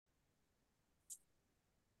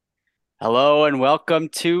Hello and welcome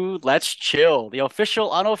to Let's Chill, the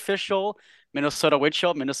official, unofficial Minnesota Wind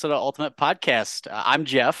Minnesota Ultimate Podcast. I'm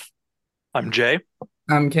Jeff, I'm Jay.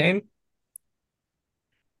 I'm Kane.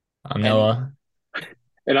 I'm and Noah.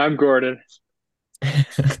 And I'm Gordon.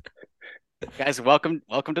 guys, welcome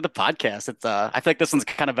to the podcast. I feel like this one's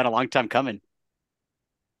kind of been a long time coming.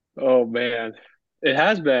 Oh man, it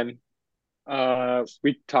has been.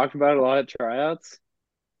 We talked about it a lot at tryouts,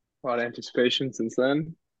 a lot of anticipation since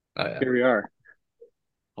then. Oh yeah. Here we are.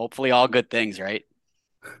 Hopefully, all good things, right?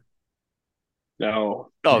 No.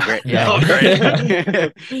 Oh, great! Yeah, No. oh, great.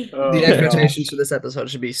 The Oh expectations gosh. for this episode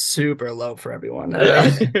should be super low for everyone.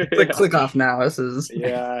 Yeah. Yeah. Click off now. This is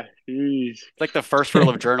Yeah. Jeez. It's like the first rule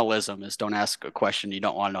of journalism is don't ask a question you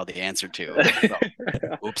don't want to know the answer to.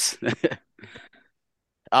 So, oops.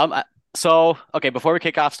 Um, uh, okay, before we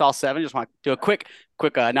kick off stall seven, just want to do a quick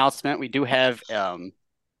announcement. We do have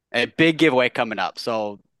a big giveaway coming up.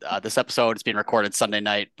 So this episode is being recorded Sunday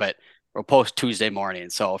night, but we'll post Tuesday morning.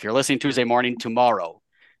 So if you're listening Tuesday morning, tomorrow,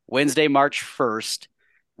 Wednesday, March 1st,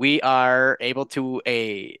 we are able to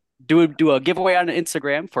do a giveaway on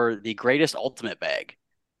Instagram for the greatest ultimate bag.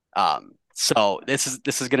 So this is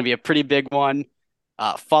going to be a pretty big one.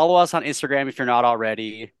 Follow us on Instagram if you're not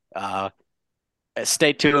already.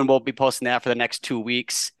 Stay tuned. We'll be posting that for the next 2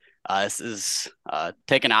 weeks. This is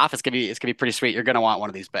taking off. It's gonna be pretty sweet. You're gonna want one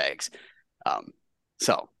of these bags.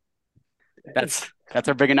 So that's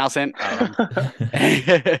our big announcement.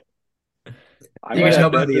 I you might can tell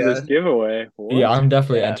have to by enter this the giveaway. Yeah, What? I'm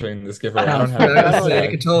definitely Yeah. entering this giveaway. I I don't was have a gonna bag say, I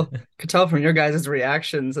tag. could tell from your guys'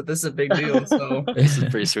 reactions that this is a big deal. So This is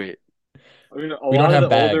pretty sweet. I mean, a We don't lot of have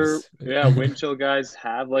the older, bags. wind chill guys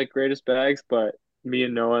have like greatest bags, but me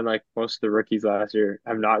and Noah and like most of the rookies last year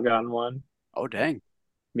have not gotten one. Oh dang, I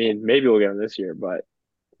mean, maybe we'll get them this year, but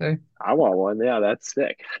okay. I want one. Yeah, that's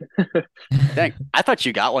sick. dang! I thought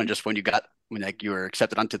you got one just when like you were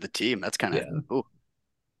accepted onto the team. That's kind of Yeah. ooh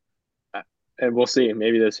And we'll see.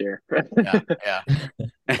 Maybe this year. yeah yeah.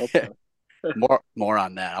 Hope so. More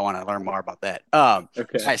on that. I want to learn more about that. All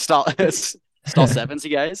Okay. right, stall sevens,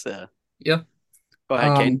 you guys. Yeah. Go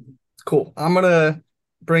ahead, Kane. Cool. I'm gonna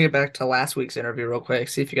bring it back to last week's interview real quick,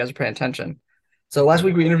 see if you guys are paying attention. So last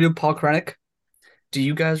week we interviewed Paul Krennick. Do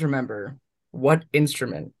you guys remember what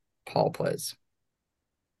instrument Paul plays?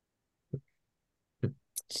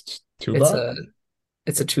 It's Tuba? a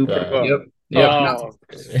it's a tuba. The Yep. Well,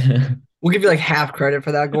 Yep. oh, We'll give you like half credit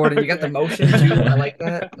for that, Gordon. You got the motion too. I like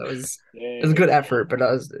that. It was a dang. good effort, but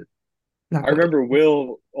that was not I quite. remember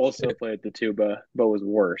Will also played the tuba, but was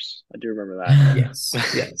worse. I do remember that. Yes,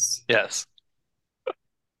 yes. Yes.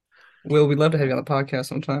 Will, we'd love to have you on the podcast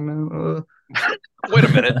sometime, man. Wait a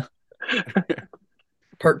minute.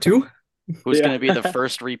 Part two? Who's Yeah. gonna be the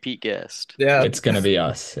first repeat guest? Yeah. It's gonna be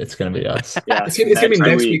us. It's gonna be us. Yeah. It's gonna be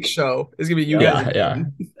next week. week's show. It's gonna be you Yeah. guys Yeah,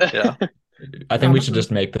 again. yeah. I think we should just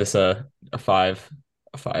make this a five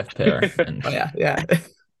pair and Oh yeah.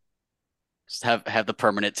 Just have the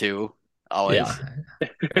permanent two always. yeah.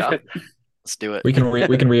 Yeah, let's do it. We can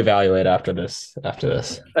reevaluate after this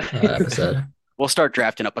episode. We'll start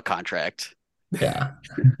drafting up a contract. Yeah.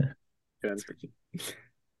 Good. Do you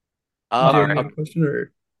Um, have any question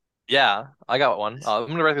or Yeah, I got one. I'm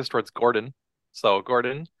gonna direct this towards Gordon. So,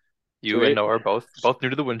 Gordon, you Sweet. and Noah are both new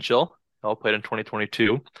to the wind chill. All played in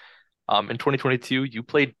 2022. In 2022, you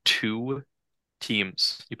played two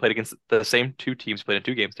teams. You played against the same two teams, played in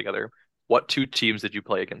two games together. What two teams did you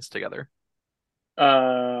play against together?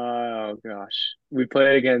 Oh gosh. We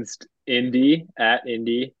played against Indy at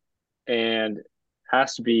Indy and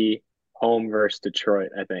has to be home versus Detroit,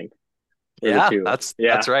 I think. Were the Yeah, two. that's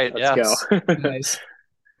Yeah, that's right. let's Yeah. go. nice?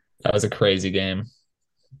 That was a crazy game.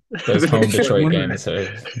 Those home Detroit games are Yeah.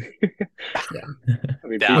 I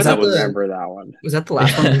mean, Yeah, people Was that will the remember that one. was that the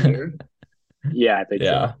last one of the year? Yeah, I think so.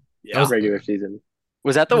 yeah. yeah. Regular season.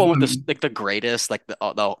 Was that the Was one with one- like the greatest, like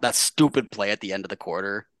that stupid play at the end of the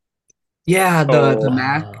quarter? Yeah, the Oh,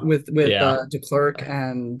 Mac with Yeah. DeClerc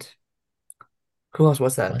and who else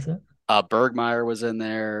was that? Was it? Bergmeyer was in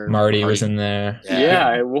there. Marty was in there.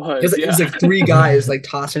 yeah, it was. It was Yeah. like three guys like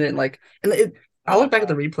tossing it and I look back at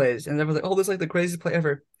the replays and they were like, oh, this is like the craziest play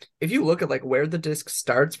ever. If you look at like where the disc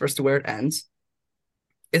starts versus where it ends,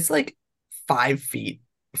 it's like 5 feet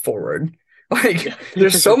forward. Like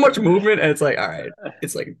there's so much movement and it's like, all right,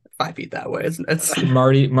 it's like 5 feet that way. It's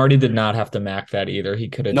Marty did not have to mac that either. He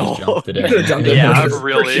could have No. just jumped it you in. could have jumped it Yeah, for sure,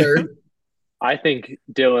 really. for sure. I think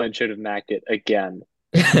Dylan should have knocked it again.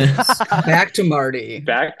 Back to Marty.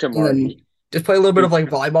 Back to And Marty. then just play a little bit of like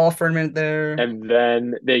volleyball for a minute there. And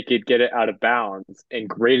then they could get it out of bounds and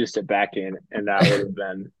greatest it back in, and that would have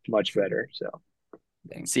been much better. So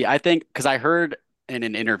See, I think because I heard in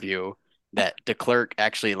an interview that DeClerc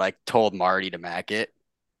actually like told Marty to mac it.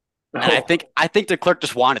 And Oh, I think DeClerc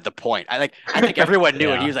just wanted the point. I think everyone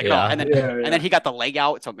knew it. He Yeah, was like, no, yeah. yeah, and yeah. then he got the leg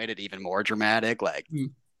out, so it made it even more dramatic. Like,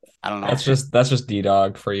 Mm. I don't know. That's just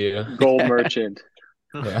D-Dog for you. Gold merchant.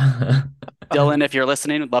 Yeah. Dylan, if you're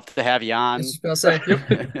listening, we'd love to have you I was on. just gonna say,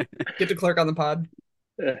 yep, get the clerk on the pod.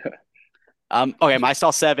 Okay, my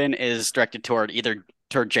stall seven is directed toward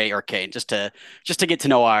Jay or Kane, just to get to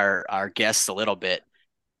know our guests a little bit.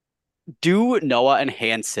 Do Noah and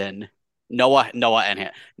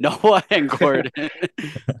Gordon,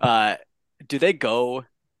 uh, do they go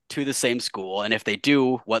to the same school? And if they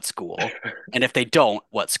do, what school? And if they don't,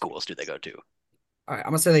 what schools do they go to? All right,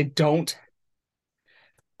 I'm gonna say they don't.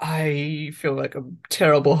 I feel like a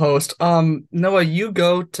terrible host. Noah, you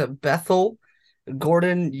go to Bethel.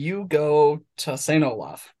 Gordon, you go to St.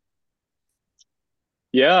 Olaf.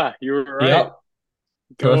 Yeah, you were right. Yep.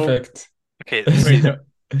 Go. Perfect. Okay, Wait, no,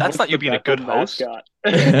 that's what's not you the being a Bethel good host.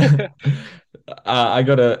 mascot? I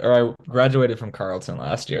graduated from Carleton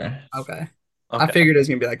last year. Okay. I Okay. figured it was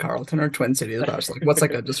gonna be like Carleton or Twin Cities, but I was like, what's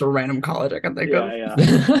like just a random college I can think of? Yeah,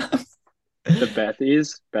 yeah. The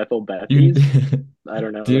Bethies, Bethel You, Bethies. I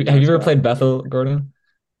don't know the have you ever mascot. played Bethel, Gordon?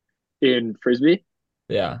 In Frisbee,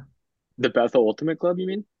 Yeah. the Bethel Ultimate Club, you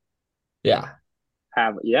mean? Yeah.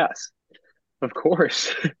 Yes, of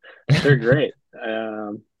course. They're great.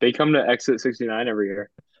 They come to Exit 69 every year,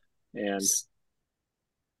 and it's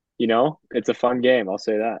a fun game. I'll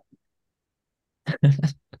say that.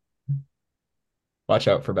 Watch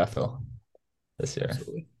out for Bethel this year.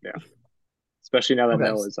 Absolutely. Yeah, especially now that Okay.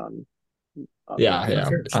 Noah's on Yeah, the yeah.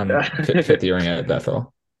 Church. I'm fifth yearing at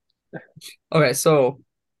Bethel. Okay, so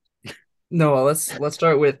Noah, let's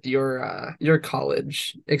start with your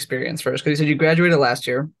college experience first, because you said you graduated last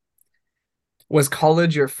year. Was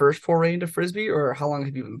college your first foray into frisbee, or how long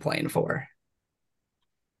have you been playing for?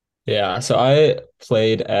 Yeah, so I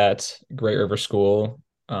played at Great River School,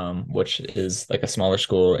 which is like a smaller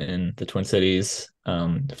school in the Twin Cities,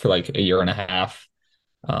 for like a year and a half.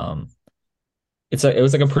 Um, it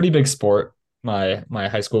was like a pretty big sport. My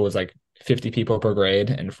high school was like 50 people per grade,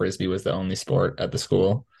 and frisbee was the only sport at the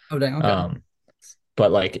school. Oh, dang, okay.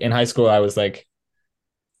 But like in high school, I was like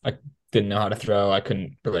I didn't know how to throw. I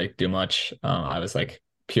couldn't really do much. I was like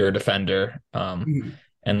pure defender. Mhm.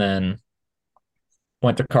 And then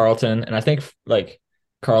went to Carleton, and I think like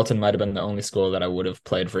Carleton might have been the only school that I would have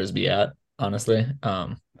played frisbee at, honestly.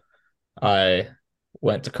 I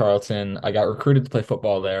went to Carleton. I got recruited to play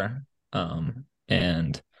football there.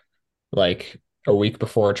 And like a week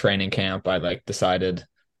before training camp, I like decided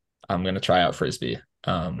I'm gonna try out frisbee.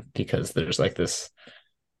 Because there's like this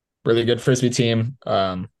really good frisbee team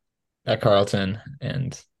at Carleton,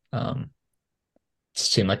 and it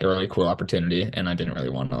seemed like a really cool opportunity, and I didn't really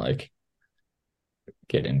want to like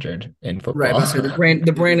get injured in Right, football. but so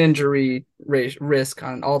the brain injury risk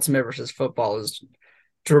on ultimate versus football is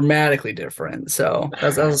dramatically different. So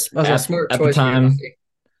that's a at smart at the choice for your time,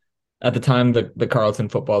 body. the Carleton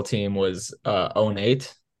football team was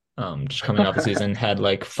 0-8, just coming off the season, had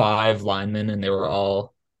like 5 linemen, and they were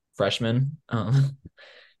all freshmen.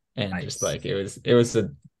 And just Nice. like it was a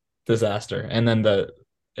disaster. And then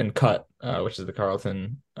cut, which is the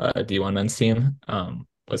Carleton D1 men's team,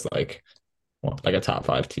 was like a top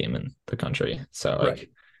 5 team in the country. So Right. like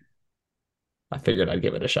I figured I'd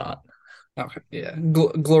give it a shot. Okay. Yeah.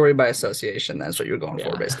 Glory by association. That's what you're going for,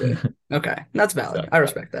 Yeah. basically. Okay. That's valid. I Exactly.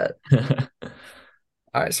 respect that.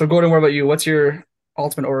 All right. So, Gordon, what about you? What's your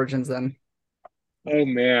ultimate origins then? Oh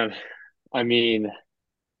man, I mean,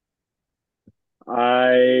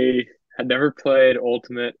 I had never played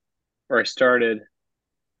Ultimate, or I started.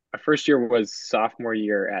 My first year was sophomore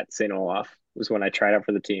year at St. Olaf was when I tried out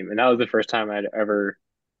for the team, and that was the first time I'd ever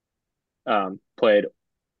played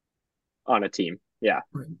on a team. Yeah,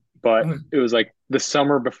 Right. but Okay. it was like the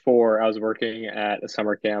summer before I was working at a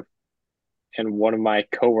summer camp, and one of my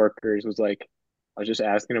coworkers was like, I was just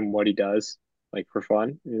asking him what he does, like for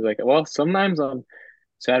fun. And he's like, well, sometimes on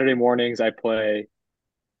Saturday mornings I play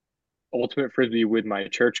ultimate frisbee with my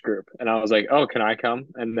church group, and I was like, oh, can I come?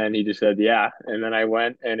 And then he just said yeah, and then I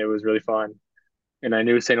went, and it was really fun. And I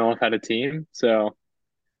knew St. Olaf had a team, so I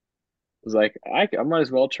was like, I might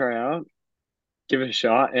as well try out, give it a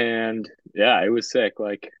shot. And yeah, it was sick.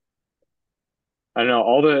 Like, I don't know,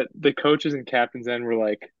 all the coaches and captains then were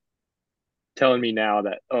like telling me now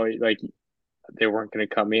that, oh, like they weren't going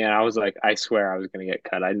to cut me, and I was like, I swear I was going to get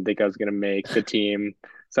cut. I didn't think I was going to make the team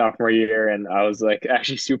sophomore year, and I was like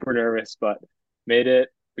actually super nervous, but made it,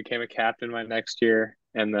 became a captain my next year.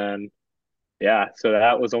 And then yeah, so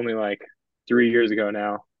that was only like 3 years ago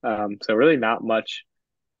now. So really not much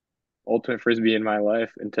ultimate frisbee in my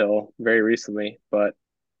life until very recently, but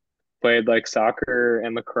played like soccer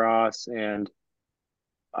and lacrosse and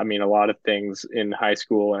I mean a lot of things in high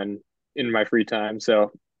school and in my free time.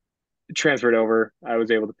 So transferred over. I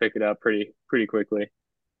was able to pick it up pretty quickly.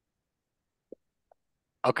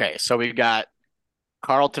 Okay, so we've got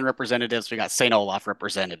Carleton representatives, we got St. Olaf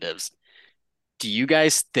representatives. Do you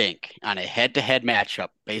guys think on a head-to-head matchup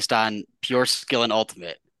based on pure skill and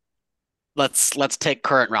ultimate, let's take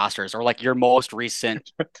current rosters or like your most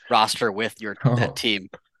recent roster with your that Oh, team,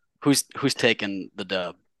 who's taking the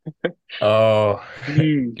dub? oh,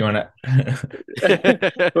 Hmm. you wanna?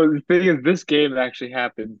 Well, the thing is, this game actually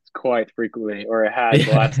happens quite frequently, or it has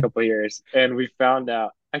the last Yeah, couple of years. And we found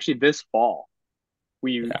out actually this fall,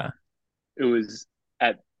 we yeah. it was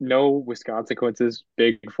at No Wisconsin Quinces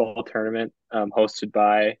big fall tournament hosted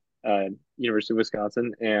by University of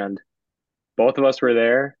Wisconsin, and both of us were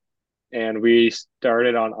there. And we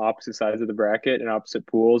started on opposite sides of the bracket and opposite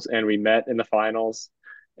pools, and we met in the finals.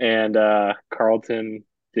 And Carleton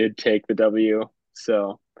did take the W,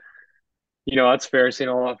 so that's fair. St.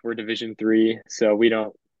 Olaf, we're Division 3, so we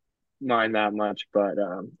don't mind that much. But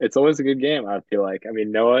it's always a good game. I feel like. I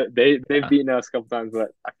mean, Noah, they've Yeah. beaten us a couple times, but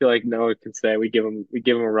I feel like Noah can say we give them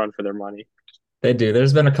a run for their money. They do.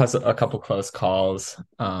 There's been a couple close calls.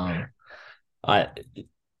 I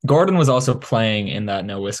Gordon was also playing in that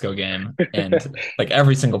No Wisco game, and like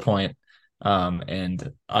every single point.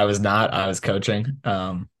 And I was not. I was coaching.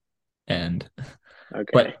 And Okay.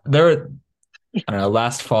 but there, I don't know.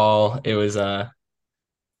 Last fall, it was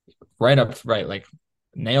right, like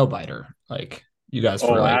nail biter. Like you guys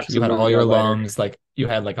were Oh, like you had absolute all your nail biter. alums, like you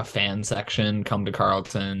had like a fan section come to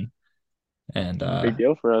Carleton, and Big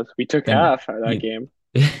deal for us. We took and half of that you game.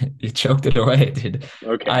 you choked it away, dude.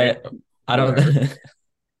 Okay, I I don't. whatever.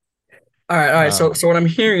 All right. So um, so what I'm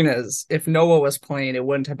hearing is if Noah was playing, it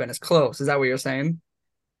wouldn't have been as close. Is that what you're saying?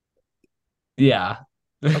 yeah.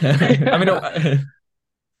 Okay. I mean,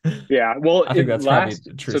 Yeah. Well, I think that's probably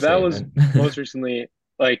a true so that was statement. most recently,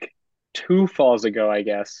 like 2 falls ago, I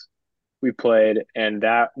guess. We played, and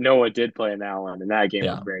that Noah did play in that one, and that game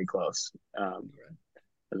was Yeah, very close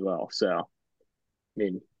as well. So, I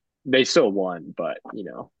mean, they still won, but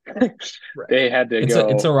Right. they had to it's a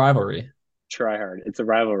go rivalry. try hard. It's a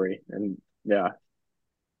rivalry, and yeah,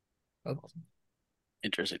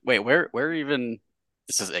 Interesting. Wait, where even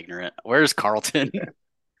this is ignorant. Where's Carleton?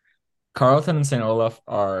 Carleton and St. Olaf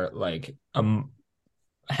are like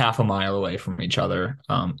half a mile away from each other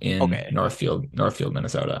in Okay. Northfield,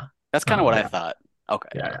 Minnesota. That's kind of what I Um, yeah, thought. Okay.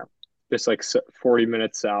 yeah, yeah. yeah. Just like 40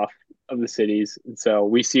 minutes south of the cities, and so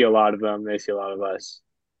we see a lot of them. They see a lot of us,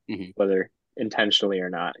 Hmm. whether intentionally or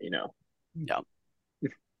not. Yeah.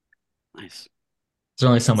 Nice. There's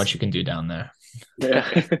only so much you can do down there. Yeah.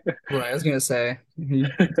 Right. I was gonna say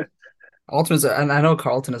Ultimate's and I know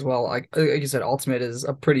Carleton as well. Like you said, Ultimate is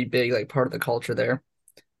a pretty big like part of the culture there.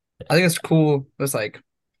 I think it's cool. It's like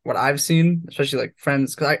what I've seen, especially like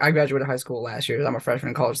friends, because I graduated high school last year. I'm a freshman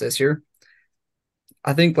in college this year.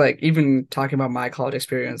 I think like even talking about my college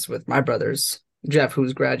experience with my brothers, Jeff,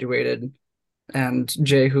 who's graduated, and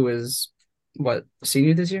Jay, who is what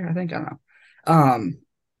senior this year, I think. I don't know.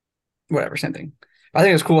 Whatever, same thing. I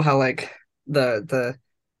think it's cool how like the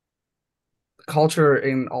culture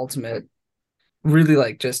in Ultimate really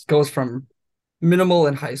like just goes from minimal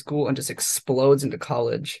in high school and just explodes into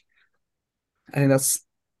college. I think that's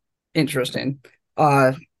interesting.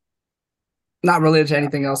 Uh, Not related to Yeah.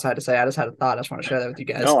 anything else I had to say. I just had a thought. I just want to share that with you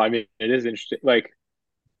guys. No, I mean it is interesting. Like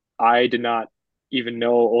I did not even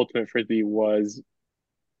know Ultimate Frisbee was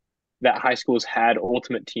that high schools had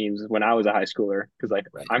ultimate teams when I was a high schooler. Because like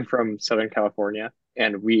Right. I'm from Southern California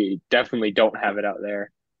and we definitely don't have it out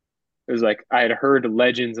there. It was like I had heard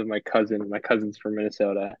legends of my cousin. My cousin's from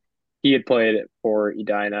Minnesota. He had played it for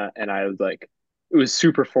Edina, and I was like, it was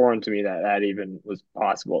super foreign to me that that even was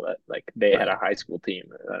possible that like they had Right. a high school team.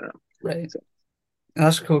 I don't know. Right. So And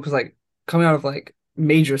that's cool because like coming out of like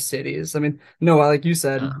major cities. I mean, no, like you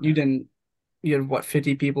said, Yeah. you had what,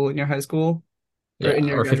 50 people in your high school or in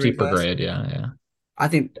Yeah. your Or 50 graduating per class? grade. Yeah. Yeah. I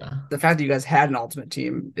think Yeah. the fact that you guys had an ultimate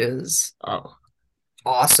team is Oh,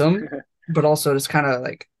 awesome, but also just kind of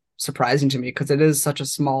like surprising to me because it is such a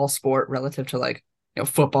small sport relative to like,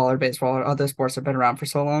 football or baseball or other sports that have been around for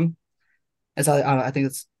so long. And so I think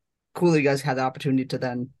it's cool that you guys had the opportunity to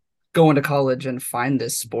then go into college and find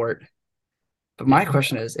this sport. But my yeah.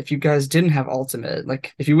 question is, if you guys didn't have ultimate,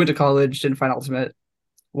 like if you went to college, didn't find ultimate,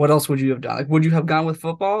 what else would you have done? Like, would you have gone with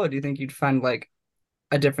football, or do you think you'd find like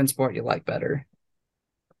a different sport you like better?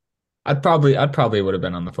 I'd probably would have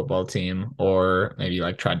been on the football team or maybe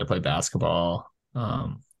like tried to play basketball.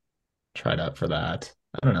 Tried out for that.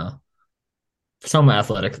 I don't know. some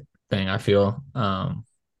athletic thing, I feel. I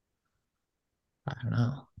don't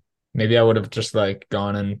know. Maybe I would have just like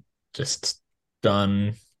gone and just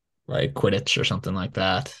done like Quidditch or something like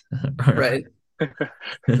that. Right.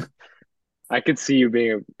 I could see you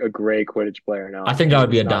being a great Quidditch player now. I think I would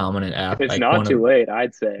be a dominant It's like not too late,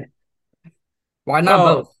 I'd say. Why not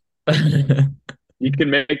well, both? You can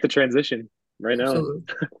make the transition right now. Absolutely.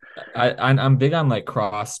 I'm big on like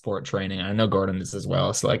cross sport training. I know Gordon is as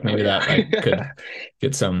well, so like maybe that like could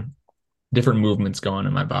get some different movements going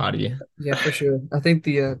in my body. Yeah, for sure. I think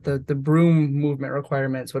the broom movement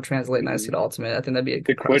requirements would translate nicely to ultimate. I think that'd be a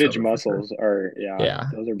The good Quidditch crossover for sure. muscles are, Yeah.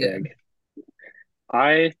 those are Yeah. big.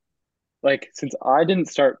 I since I didn't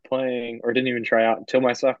start playing or didn't even try out until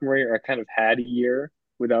my sophomore year, I kind of had a year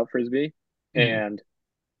without frisbee, Mhm. and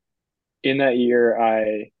in that year,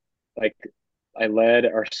 like I led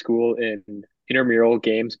our school in intramural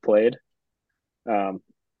games played,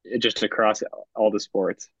 just across all the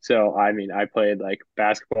sports. So I mean, I played like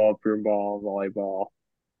basketball, broomball, volleyball,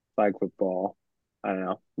 flag football, I don't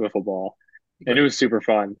know, wiffle ball, and it Right. was super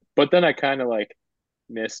fun. But then I kind of like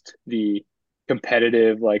missed the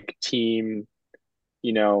competitive like team,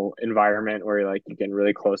 environment where like you get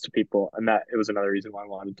really close to people, and that it was another reason why I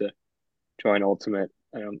wanted to join Ultimate.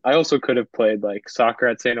 I also could have played like soccer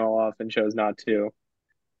at St. Olaf and chose not to.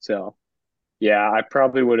 So yeah, I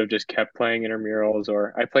probably would have just kept playing intramurals,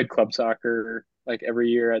 or I played club soccer like every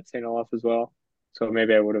year at St. Olaf as well. So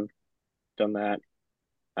maybe I would have done that.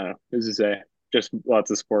 I don't know. Who's to say? Just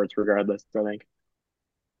lots of sports regardless, I think.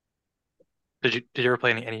 Did you ever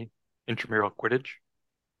play any intramural Quidditch?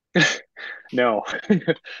 No.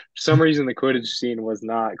 For some reason the Quidditch scene was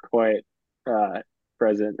not quite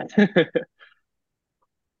present.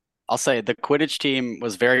 I'll say the Quidditch team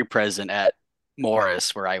was very present at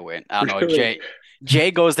Morris where I went. I don't know. Really?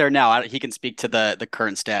 Jay goes there now. He can speak to the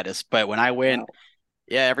current status. But when I went, Wow.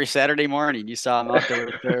 yeah, every Saturday morning you saw them out there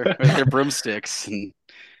with their broomsticks, and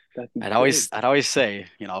That's I'd insane. always say,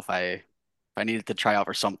 if I needed to try out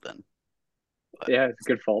for something. But Yeah, it's a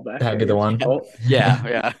good fallback, That'd I be the guess. one. Oh.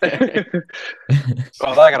 yeah.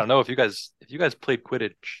 Well, I gotta know if you guys played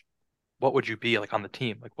Quidditch, what would you be like on the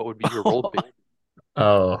team? Like, what would be your role be?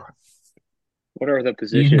 Oh, What are the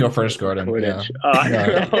you can go positions first, in Gordon. Yeah.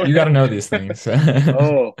 Quidditch? Yeah, you got to know these things.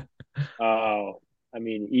 Oh, oh. I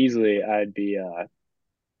mean, easily I'd be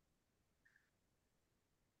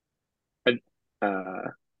I'd, uh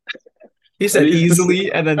He are said these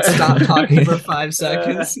easily and then stopped talking for 5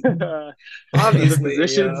 seconds. are the Obviously,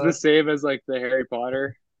 positions the same as like the Harry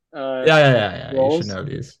Potter Yeah. You should roles? know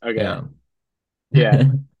these. Okay. Yeah. Yeah.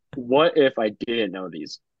 What if I didn't know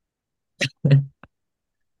these?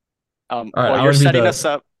 All right, Well, I you're would be setting the us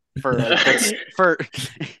up for a good for.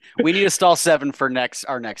 We need to stall 7 for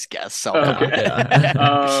our next guest. So Okay.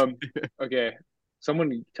 yeah. Okay.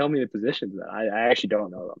 Someone tell me the positions then. I actually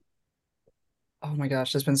don't know oh my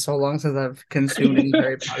gosh, it's been so long since I've consumed any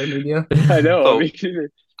Harry Potter media. them. I know. So Me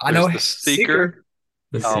neither. I there's know the Seeker. Seeker.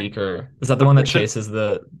 The Um, Seeker. Is that the the one that person. chases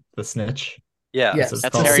the snitch? Yeah. That's what it's Yes, that's the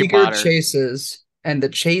called. Harry Seeker Potter. chases, and the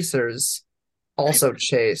chasers also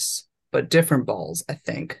chase, but different balls, I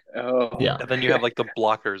think. Oh, Yeah. And then you have like the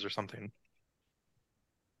blockers or something.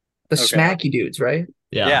 The okay. smacky dudes, right?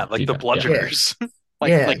 Yeah, Yeah. like the Defense. Yeah. bludgeoners.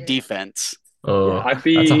 Yeah. Like defense. Oh, I'd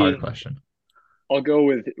that's a hard be question. I'll go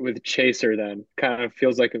with Chaser then. Kind of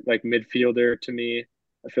feels like midfielder to me.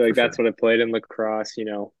 I feel For like that's sure. what I played in lacrosse,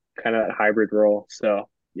 kind of that hybrid role. So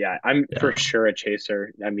yeah, I'm Yeah. for sure a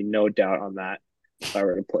chaser. I mean, no doubt on that. If I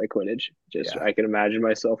were to play Quidditch, just Yeah. I can imagine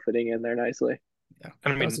myself fitting in there nicely. Yeah.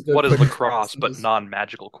 And I That's a mean, good what is quick lacrosse but response.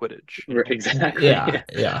 non-magical Quidditch, you know? Exactly. Yeah.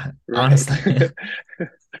 Right. Honestly.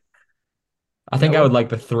 I think Yeah, I would well, like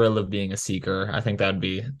the thrill of being a seeker. I think that'd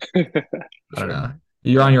be, for I don't sure. know.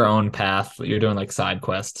 You're on your own path. You're doing like side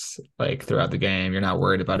quests like throughout the game. You're not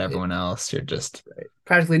worried about Right. everyone else. You're just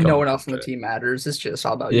Practically no going one else on the after it. team matters. It's just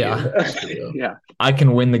all about you. Yeah. Let's be real. Yeah. I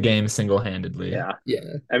can win the game single-handedly. Yeah. Yeah.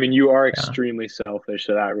 I mean, you are Yeah. extremely selfish,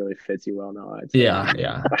 so that really fits you well now, I'd say. Yeah.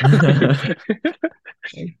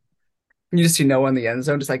 You just see no one in the end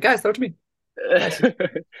zone, just like, guys, throw it to me. Guys.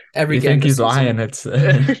 Every You game think this he's season. lying? It's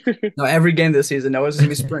No, every game this season, Noah's gonna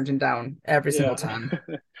be sprinting down every single time.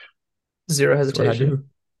 Zero that's what I hesitation.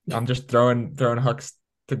 do. I'm just throwing hooks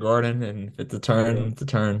to Gordon, and if it's a turn, Yeah. it's a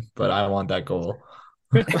turn. But I want that goal.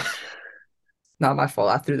 Not my fault.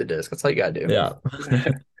 I threw the disc. That's all you gotta do. Yeah.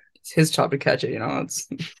 It's his job to catch it, It's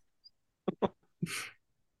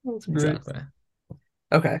that's great. Exactly.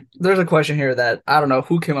 Okay. There's a question here that I don't know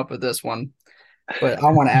who came up with this one, but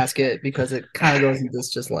I want to ask it because it kind of goes into this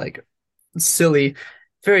just like silly,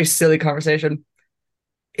 very silly conversation.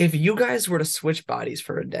 If you guys were to switch bodies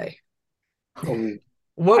for a day, Oh,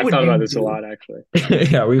 What I've would thought you about this a do? lot, actually.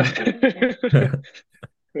 Yeah, we.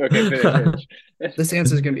 Okay, finish. This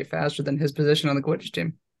answer is going to be faster than his position on the Quidditch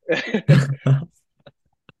team.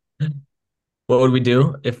 What would we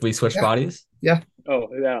do if we switched Yeah. bodies? Yeah. Oh,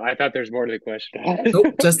 no, I thought there's more to the question.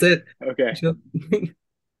 Nope. Just it. Okay. Chill.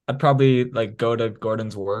 I'd probably like go to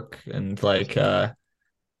Gordon's work and like Yeah.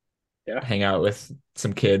 hang out with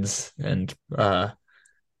some kids and I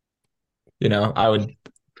would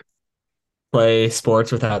play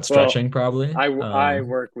sports without Well, stretching probably. I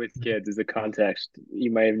work with kids as a context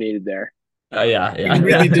you may have needed there. Yeah, You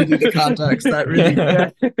really yeah. did need the context. That really Yeah.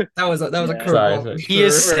 that was a Yeah. curveball Sorry. for He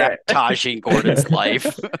is sure. Right. sabotaging Gordon's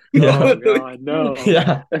life. Oh God, no.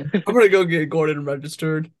 Yeah. I'm gonna go get Gordon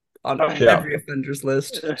registered on Yeah. every offenders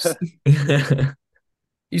list. Did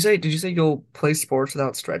you say you'll play sports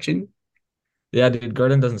without stretching? Yeah, dude,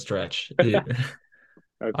 Gordon doesn't stretch. Okay.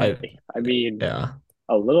 I mean, Yeah.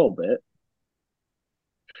 a little bit.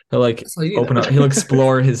 He'll like That's all you need, open though. up, he'll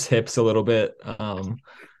explore his hips a little bit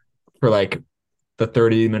for like the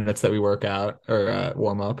 30 minutes that we work out or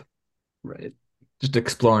warm up. Right. Just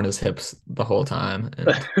exploring his hips the whole time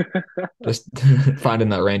and just finding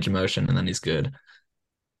that range of motion, and then he's good.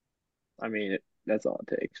 I mean, that's all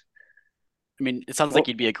it takes. I mean, it sounds like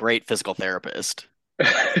you'd be a great physical therapist.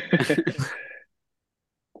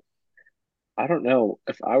 I don't know.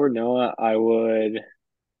 If I were Noah, I would,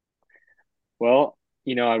 well,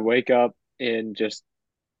 I'd wake up in just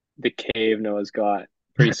the cave Noah's got.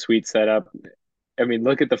 Pretty sweet setup. I mean,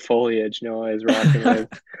 look at the foliage Noah is rocking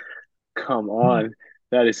with. Come on.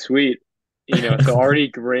 That is sweet. So already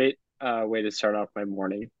great way to start off my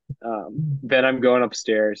morning. Then I'm going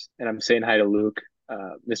upstairs and I'm saying hi to Luke,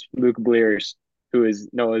 Mr. Luke Blears, who is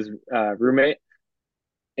Noah's roommate.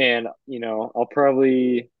 And, I'll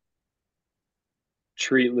probably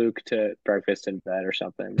treat Luke to breakfast in bed or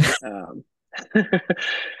something.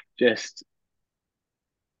 Just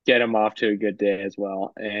get him off to a good day as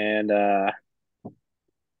well. And I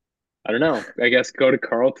don't know. I guess go to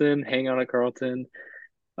Carlton, hang out at Carlton,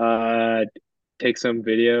 uh, take some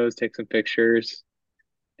videos, take some pictures,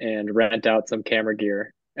 and rent out some camera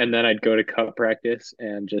gear. And then I'd go to cup practice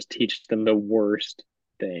and just teach them the worst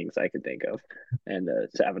things I could think of and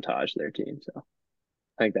sabotage their team. So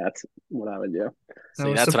I think that's what I would do. That See,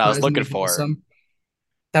 was that's what I was looking surprisingly for. wholesome.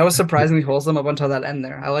 That was surprisingly wholesome up until that end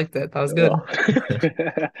there. I liked it. That was good. Oh.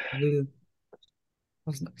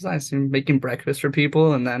 That was nice. You're making breakfast for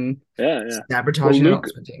people and then Yeah, yeah. Well, sabotaging Luke,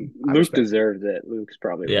 an team. I Luke respect it. deserves it. Luke's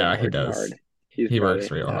probably Yeah, he working does. hard. He's He probably, works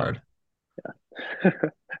real yeah. hard. yeah.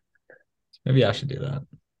 Maybe I should do that.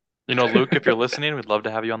 Luke, if you're listening, we'd love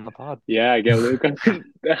to have you on the pod. Yeah, I get Luke.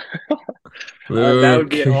 That would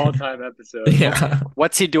be an Luke. all-time episode. Yeah.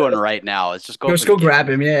 What's he doing right now? It's just go Just go grab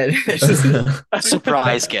him. Yeah. It's just- a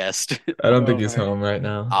surprise guest. I don't think Oh, he's man. home right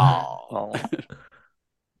now. Oh.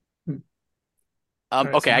 Oh, All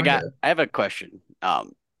right, Okay, so I have a question.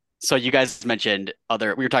 So you guys mentioned we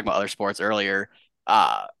were talking about other sports earlier.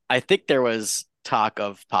 I think there was talk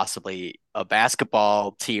of possibly a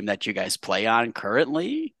basketball team that you guys play on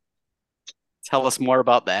currently. Tell us more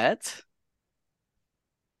about that.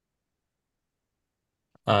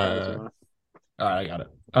 All right, I got it.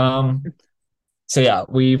 So yeah,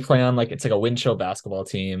 we play on it's like a wind chill basketball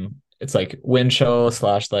team. It's like wind chill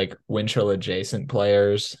 / like wind chill adjacent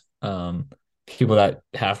players. People that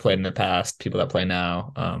have played in the past, people that play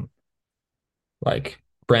now. Like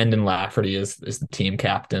Brandon Lafferty is the team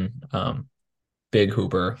captain. Big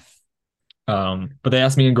hooper. But they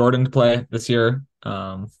asked me and Gordon to play this year.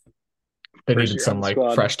 They First needed year on some the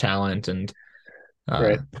squad. fresh talent and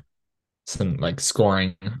Right. some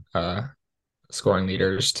scoring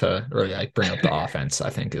leaders to really bring up the offense, I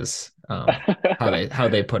think is how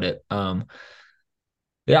they put it. Yeah,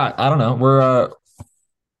 I don't know. We're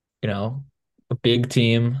a big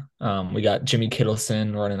team. We got Jimmy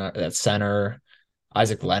Kittleson running at center,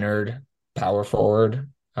 Isaac Leonard, power forward.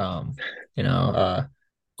 Gordon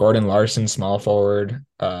Larson, small forward.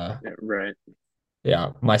 Right.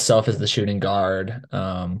 Yeah, myself as the shooting guard.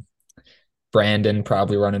 Brandon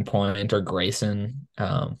probably running point or Grayson.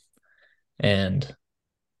 And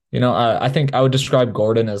I think I would describe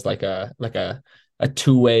Gordon as like a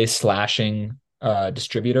two-way slashing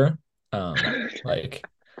distributor. Like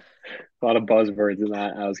A lot of buzzwords in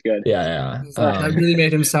that. That was good. yeah. that really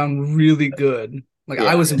made him sound really good. Like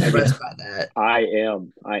I was impressed by that. I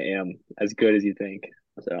am as good as you think.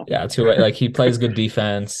 So Yeah, two-way. Like he plays good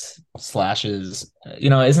defense, slashes.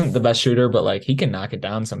 Isn't the best shooter, but he can knock it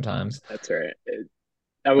down sometimes. that's right.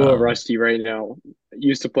 I'm a little rusty right now.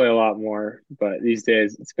 Used to play a lot more, but these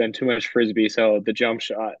days it's been too much frisbee, so the jump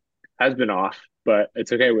shot has been off. but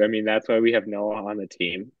it's okay. I mean, that's why we have Noah on the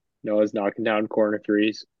team. Noah's knocking down corner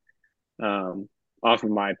threes, um, off of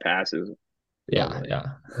my passes. Yeah, Normally. yeah.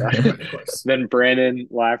 Of course. Then Brandon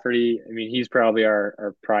Lafferty, I mean, he's probably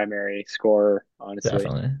our primary scorer, honestly.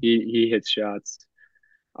 Definitely. He hits shots.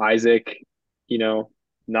 Isaac, you know,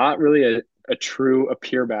 not really a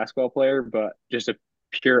pure basketball player, but just a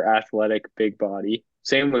pure athletic big body.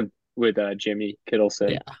 Same with Jimmy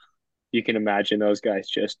Kittleson. Yeah. You can imagine those guys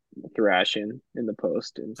just thrashing in the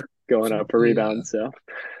post and going up for Yeah. rebounds. So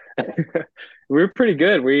we're pretty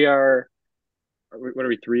good. What are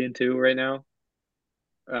we, 3-2 right now?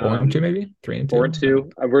 4-2 maybe? 3-2?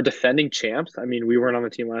 4-2. We're defending champs. I mean, we weren't on the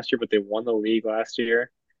team last year, but they won the league last year.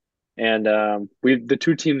 And the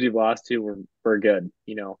two teams we've lost to were good.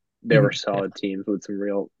 You know, they were solid teams with some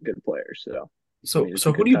real good players. So I mean, it's a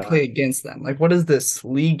So who good do you time. play against then? Like, what is this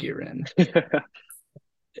league you're in?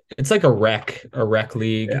 It's like a rec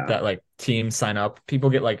league Yeah. that like teams sign up. People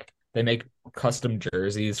get like they make custom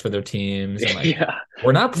jerseys for their teams and like Yeah.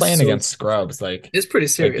 we're not playing So- against scrubs. Like It's pretty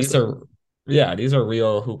serious. these are these are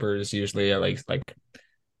real hoopers usually. Like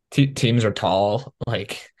teams are tall.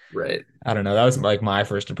 Like right. I don't know. That was like my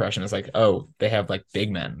first impression is like, oh, they have like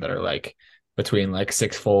big men that are like between like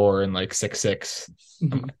 6'4" and like 6'6".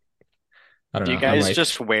 Mhm. I don't Do know. you guys I'm like,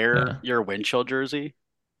 just wear yeah. your wind chill jersey?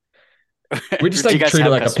 We just Or do you like guys treat it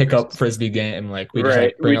have like a custom pickup jerseys? frisbee game. Like we just Right.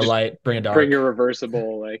 like bring We a just light, bring a dark. Bring a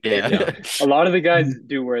reversible. Like Yeah. a lot of the guys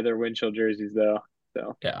do wear their wind chill jerseys though.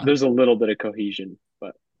 So Yeah. there's a little bit of cohesion,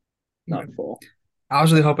 but not Right. full. I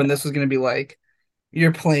was really hoping this was going to be like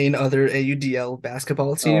you're playing other AUDL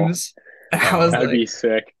basketball teams. I was That'd like, be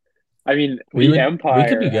sick. I mean, We the could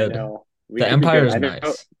Empire, be I good. know. We The could be Empire good. is I know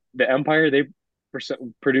nice. the Empire, they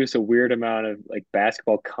produce a weird amount of like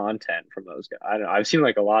basketball content from those guys. I don't know. I've seen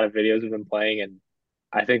like a lot of videos of them playing, and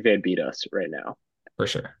I think they'd beat us right now. For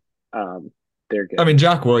sure. They're good. I mean,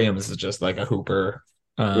 Jock Williams is just like a hooper.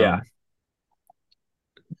 Yeah.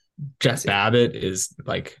 Jeff Babbitt is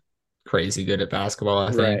like crazy good at basketball, I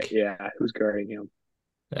Right. think. Yeah. Who's guarding him?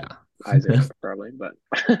 Yeah. Isaac probably, but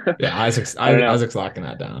Yeah, Isaac's I don't know. Isaac's locking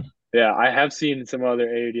that down. Yeah, I have seen some other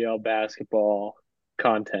AUDL basketball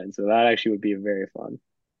content, so that actually would be very fun.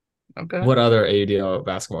 okay. What other AUDL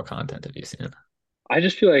basketball content have you seen? I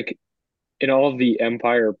just feel like in all of the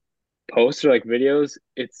Empire posts or like videos,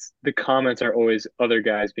 it's the comments are always other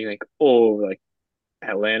guys being like, "Oh, like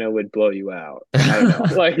Atlanta would blow you out." I don't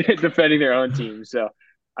know, like defending their own team. So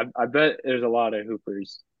I bet there's a lot of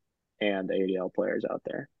hoopers and AUDL players out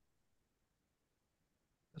there.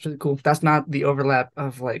 That's really cool. That's not the overlap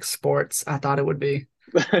of like sports I thought it would be.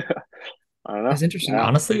 I don't know. That's interesting. Yeah,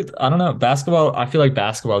 Honestly, I don't know. Basketball, I feel like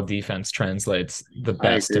basketball defense translates the I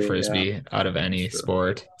best to agree, frisbee out of any Sure.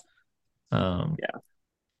 sport. Yeah.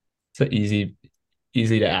 It's an easy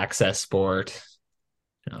to access sport.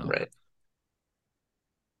 You know. Right.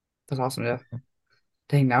 That's awesome. Yeah.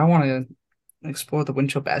 Dang, now I want to explore the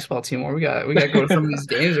Winchell basketball team. Or we got to go to some of these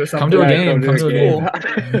games or something. Come to a Yeah, game. Come to a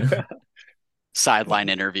game. game. Sideline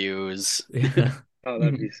interviews. Yeah. Oh,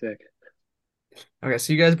 that'd be sick. Okay,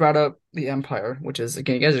 so you guys brought up the Empire, which is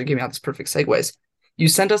again, you guys are giving out this perfect segues. You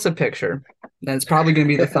sent us a picture, and it's probably going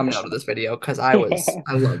to be the thumbnail of this video because I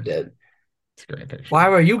loved it. It's a great picture. Why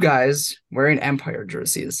were you guys wearing Empire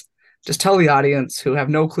jerseys? Just tell the audience who have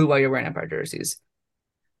no clue why you're wearing Empire jerseys.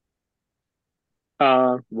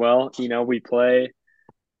 Well, we play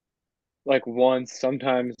like once,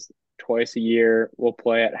 sometimes twice a year. We'll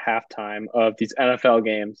play at halftime of these NFL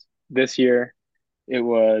games. This year, it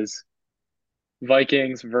was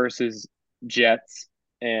Vikings versus Jets,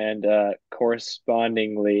 and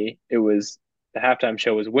correspondingly, it was the halftime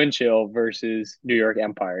show was Wind Chill versus New York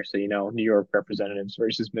Empire. So New York representatives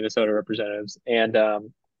versus Minnesota representatives, and of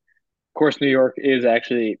course, New York is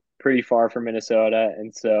actually pretty far from Minnesota,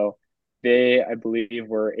 and so they, I believe,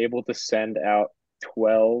 were able to send out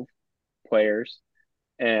 12 players,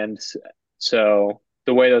 and so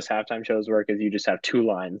the way those halftime shows work is you just have two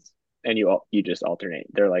lines and you just alternate.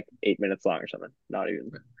 They're like 8 minutes long or something, not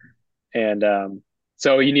even. And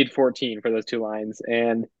so you need 14 for those two lines,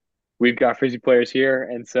 and we've got frisbee players here,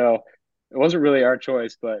 and so it wasn't really our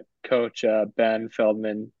choice, but Coach Ben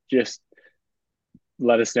Feldman just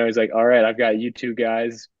let us know. He's like, "All right, I've got you two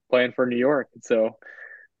guys playing for New York," and so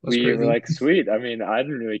That's we were crazy. like, "Sweet." I mean, I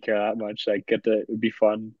didn't really care that much. Like, it would be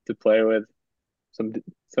fun to play with some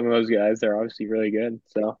of those guys. They're obviously really good,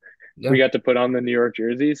 so Yeah. we got to put on the New York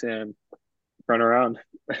jerseys and run around.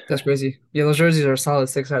 That's crazy. Yeah, those jerseys are a solid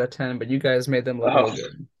 6 out of 10, but you guys made them look really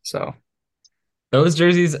good. So Those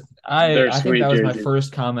jerseys, They're I think sweet that was my jerseys.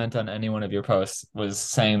 first comment on any one of your posts was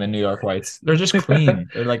saying the New York Whites. They're just clean.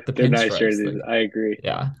 They're like the They're nice pinstripes. jerseys. Like, I agree.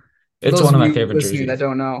 yeah. For It's those one of of my you favorite listening that jerseys.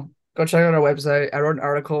 don't know, go check out our website. I wrote an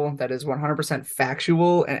article that is 100%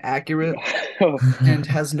 factual and accurate and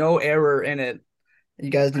has no error in it. You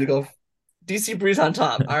guys need to go DC Breeze on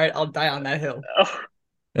top. All right, I'll die on that hill.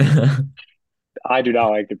 I do not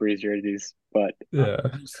like the Breeze jerseys, but Yeah.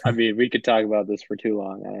 I mean, we could talk about this for too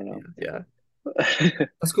long. I don't know. Yeah,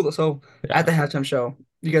 that's cool. So at the Yeah. halftime show,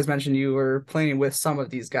 you guys mentioned you were playing with some of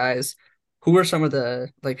these guys. Who were some of the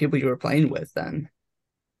like people you were playing with then?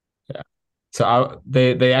 Yeah. So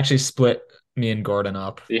they actually split me and Gordon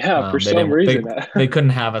up. Yeah, for They some didn't reason. they couldn't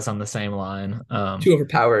have us on the same line. Too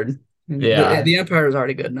overpowered. Yeah. The Empire is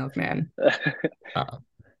already good enough, man. Uh,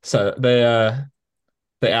 so they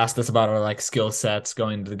asked us about our like skill sets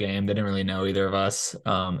going into the game. They didn't really know either of us.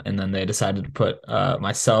 And then they decided to put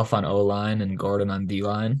myself on O line and Gordon on D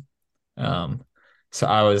line. So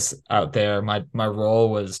I was out there. My role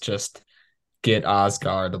was just get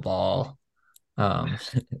Osgar the ball, um,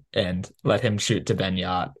 and let him shoot to Ben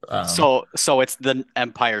Yacht. So it's the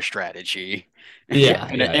Empire strategy. Yeah,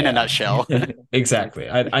 in a nutshell. Exactly.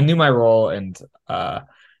 I knew my role, and I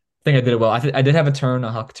think I did it well. I did have a turn,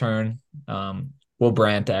 a huck turn. Will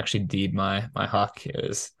Brandt actually deed my huck. It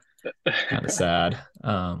was kind of sad.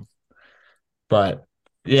 But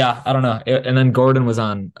yeah, I don't know. And then Gordon was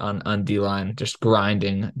on D line, just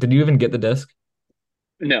grinding. Did you even get the disc?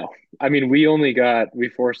 No, I mean, we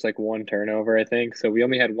forced like one turnover, I think. So we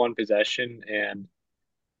only had one possession, and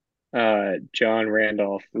John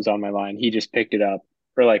Randolph was on my line. He just picked it up,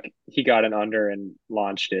 or like he got an under and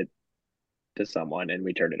launched it to someone, and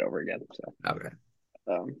we turned it over again. So Okay.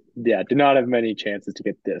 yeah, did not have many chances to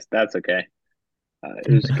get this. That's okay.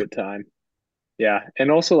 It was a good time. Yeah,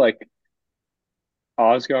 and also like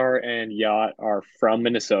Osgar and Yacht are from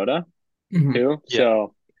Minnesota Mhm. too, Yeah.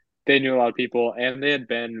 so they knew a lot of people, and they had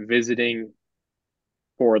been visiting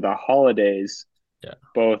for the holidays. Yeah.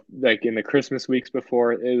 Both like in the Christmas weeks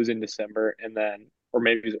before, it was in December, and then or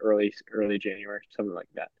maybe it was early January, something like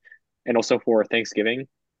that, and also for Thanksgiving.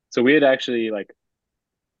 So we had actually like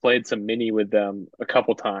played some mini with them a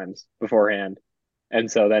couple times beforehand, and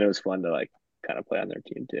so then it was fun to like kind of play on their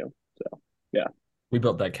team too. So yeah, We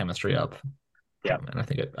built that chemistry up, yeah. and I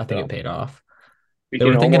think So it paid off. we They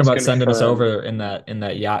can were thinking almost about sending us confirm. over in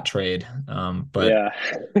that yacht trade, but Yeah.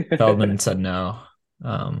 Feldman said no.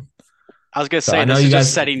 I was gonna So say I know this you is just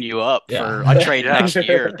guys, setting you up for a yeah, trade Yeah. next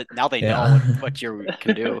year. Now they know yeah, what you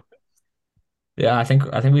can do. yeah. I think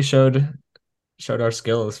we showed our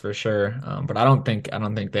skills for sure. But I don't think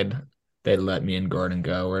they'd let me and Gordon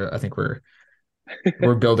go. I think we're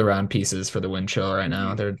built around pieces for the wind chill right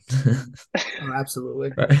now. They're Oh,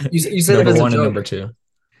 absolutely. right. You said that Number as a one and joke. number two.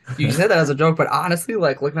 You said that as a joke, but honestly,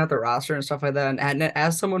 like looking at the roster and stuff like that, and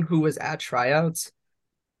as someone who was at tryouts,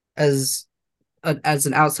 as as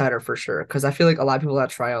an outsider for sure, because I feel like a lot of people at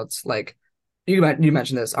tryouts, like you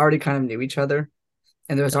mentioned this, already kind of knew each other,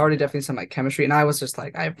 and there was Yeah. already definitely some like chemistry, and I was just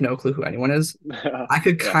like, I have no clue who anyone is. I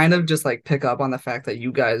could Yeah. kind of just like pick up on the fact that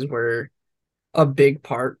you guys were a big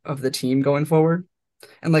part of the team going forward,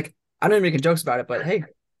 and like I know you're making jokes about it, but hey,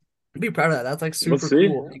 be proud of that. That's like We'll super see.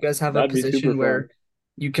 cool. You guys have a That'd be super position fun. where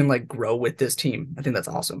you can like grow with this team. I think that's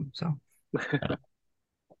awesome. So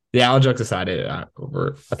Yeah, all jokes aside, I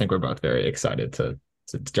think we're both very excited to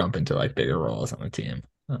jump into like bigger roles on the team,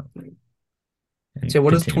 and so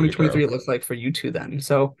what does continue to grow. 2023 look like for you two then?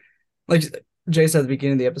 So like Jay said at the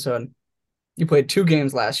beginning of the episode, you played 2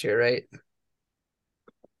 games last year, right?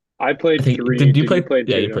 I I played think three. did you Did you play? play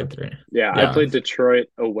Yeah, two? you No. played three. Yeah, I Yeah, played Detroit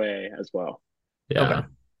away as well. Okay. yeah.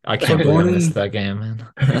 I So can't believe I missed that game,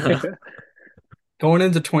 man. going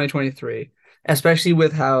into 2023, especially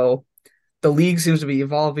with how the league seems to be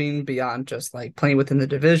evolving beyond just like playing within the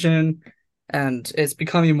division, and it's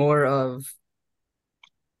becoming more of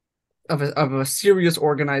a serious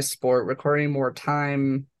organized sport requiring more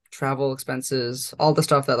time, travel expenses, all the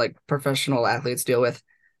stuff that like professional athletes deal with.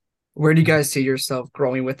 Where do you guys see yourself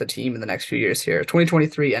growing with the team in the next few years here,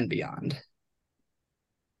 2023 and beyond?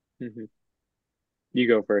 Mhm. You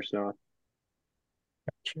go first, Noah.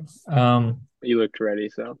 Um, You looked ready,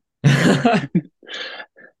 so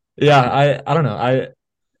yeah, I don't know.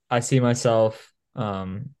 I see myself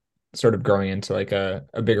sort of growing into like a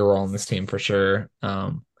bigger role in this team for sure.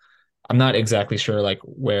 I'm not exactly sure like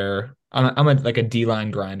where I'm like a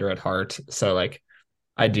D-line grinder at heart. So like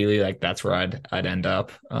ideally like that's where I'd end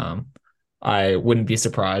up. I wouldn't be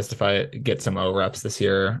surprised if I get some O reps this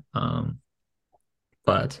year.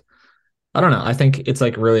 But I don't know. I think it's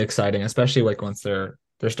like really exciting, especially like once they're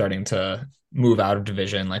starting to move out of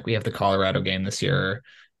division. Like we have the Colorado game this year.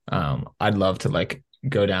 I'd love to like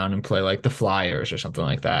go down and play like the Flyers or something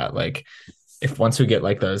like that. Like if once we get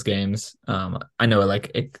like those games, I know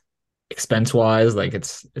like expense wise, like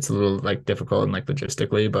it's a little like difficult and like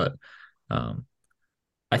logistically, but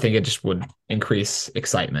I think it just would increase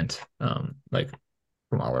excitement, like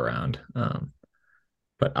from all around.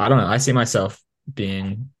 But I don't know. I see myself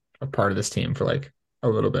being a part of this team for like a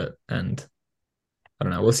little bit, and I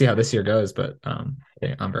don't know. We'll see how this year goes, but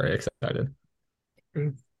yeah, I'm very excited.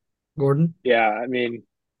 Gordon? Yeah, I mean,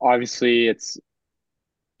 obviously it's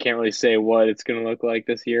can't really say what it's going to look like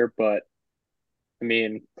this year, but I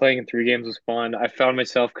mean, playing in 3 games was fun. I found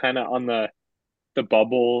myself kind of on the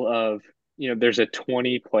bubble of, there's a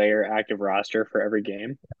 20 player active roster for every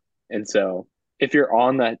game. And so if you're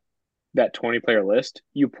on that 20 player list,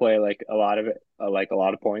 you play like a lot of it, like a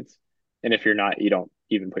lot of points. And if you're not, you don't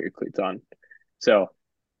even put your cleats on. So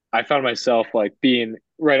I found myself like being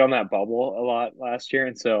right on that bubble a lot last year.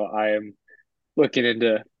 And so I am looking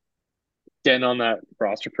into getting on that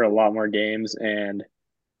roster for a lot more games. And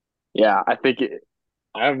yeah, I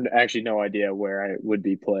have actually no idea where I would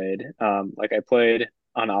be played. Like I played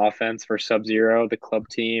on offense for Sub-Zero, the club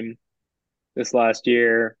team, this last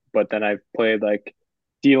year, but then I've played like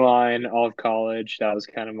D line all of college. That was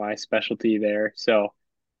kind of my specialty there. So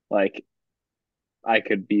like I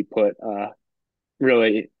could be put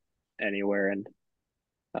really anywhere, and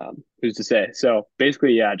who's to say? So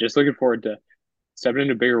basically, yeah, just looking forward to stepping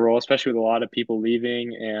into a bigger role, especially with a lot of people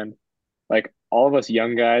leaving, and like all of us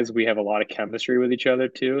young guys, we have a lot of chemistry with each other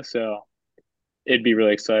too. So it'd be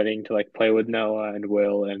really exciting to like play with Noah and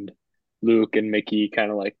Will and Luke and Mickey,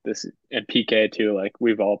 kind of like this, and PK too. Like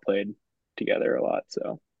we've all played together a lot,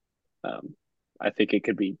 so um, I think it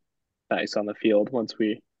could be nice on the field once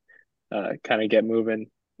we kind of get moving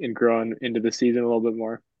and growing into the season a little bit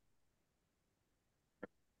more.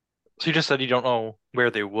 So you just said you don't know where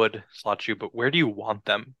they would slot you, but where do you want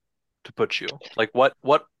them to put you? Like what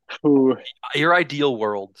Ooh. your ideal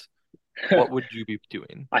world, what would you be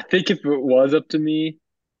doing? I think if it was up to me,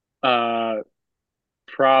 uh,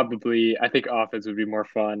 probably I think offense would be more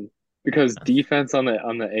fun because defense on the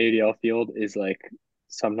ADL field is like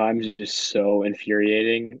sometimes just so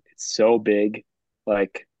infuriating. It's so big.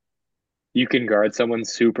 Like you can guard someone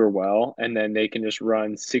super well and then they can just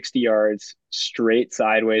run 60 yards straight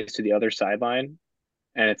sideways to the other sideline.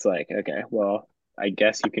 And it's like, okay, well, I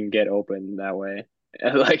guess you can get open that way.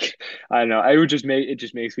 Like, I don't know. I would just make it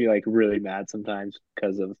just makes me like really mad sometimes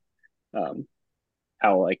because of um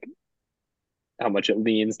how like how much it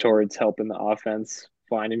leans towards helping the offense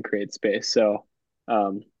find and create space. So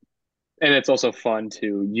um and it's also fun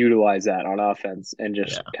to utilize that on offense and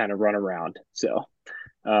just Yeah. kind of run around. So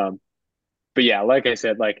um but yeah, like I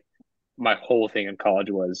said, like my whole thing in college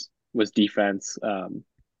was defense.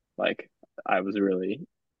 Like I was really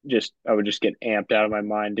I would just get amped out of my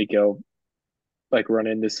mind to go like run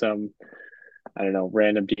into some, I don't know,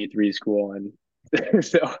 random D3 school. And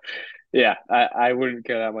so yeah, I wouldn't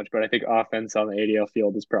care that much, but I think offense on the ADL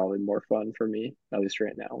field is probably more fun for me, at least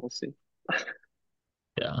right now. We'll see.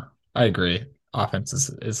 Yeah, I agree. Offense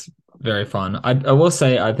is very fun. I will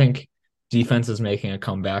say I think defense is making a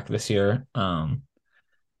comeback this year.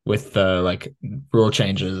 With the like rule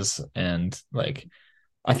changes and like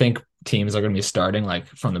I think teams are going to be starting like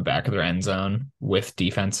from the back of their end zone with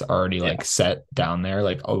defense already Yeah. like set down there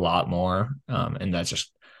like a lot more. And that's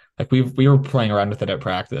just like we were playing around with it at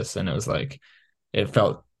practice and it was like it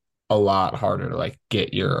felt a lot harder to like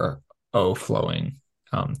get your O flowing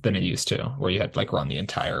than it used to, where you had to like run the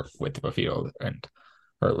entire width of a field and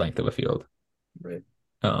or length of a field. Right.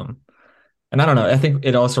 Um, and I don't know. I think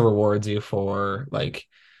it also rewards you for like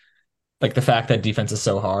the fact that defense is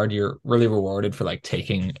so hard. You're really rewarded for like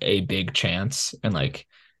taking a big chance and like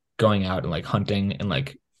going out and like hunting and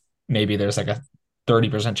like maybe there's like a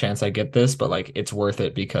 30% chance I get this, but like it's worth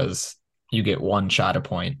it because you get one shot a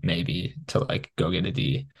point maybe to like go get a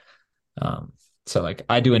D. So like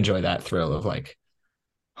I do enjoy that thrill of like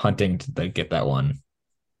hunting to like get that one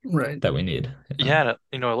Right. that we need. Yeah,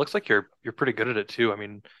 it looks like you're pretty good at it too. I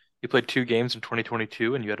mean, you played 2 games in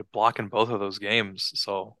 2022 and you had a block in both of those games.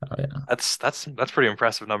 So Oh yeah. that's pretty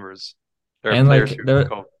impressive numbers. There are And players like who there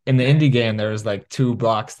go, in the indie game, there was like 2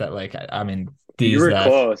 blocks that like I mean You these were that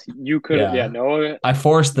close. You could have, yeah, yeah. Noah I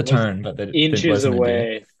forced the was turn, but that inches wasn't a D.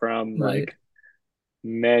 away from Right. like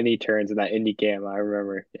many turns in that indie game. I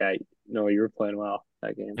remember. Yeah, no, you were playing well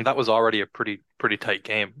that game. and that was already a pretty tight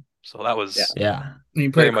game. So that Yeah. was Yeah. And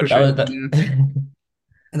you played very a quick much That was game, that. yeah.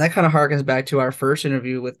 And that kind of harkens back to our first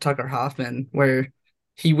interview with Tucker Hoffman, where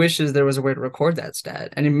he wishes there was a way to record that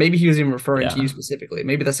stat. And maybe he was even referring to you Yeah. specifically.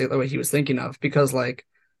 Maybe that's the way he was thinking of, because like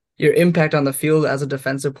your impact on the field as a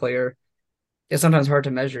defensive player is sometimes hard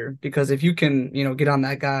to measure. Because if you can, get on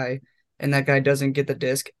that guy and that guy doesn't get the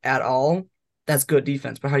disc at all, that's good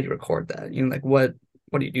defense, but how do you record that? Like what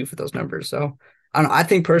do you do for those numbers? So I don't know. I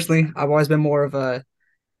think personally, I've always been more of a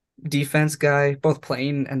defense guy, both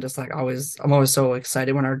playing and just like always. I'm always so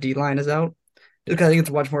excited when our D line is out. Because I think it's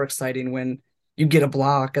much more exciting when you get a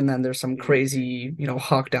block and then there's some crazy,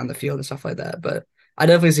 hawk down the field and stuff like that. But I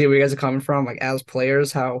definitely see where you guys are coming from, like as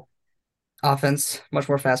players, how offense much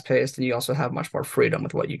more fast paced, and you also have much more freedom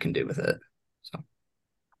with what you can do with it. So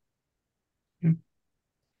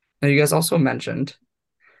now you guys also mentioned,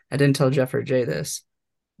 I didn't tell Jeff or Jay this,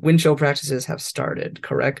 wind chill practices have started,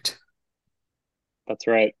 correct? That's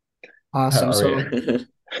right. Awesome. So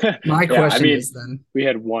my Yeah, question is then, we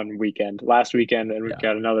had one weekend last weekend, and we've Yeah.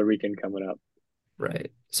 got another weekend coming up.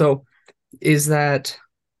 right. So is that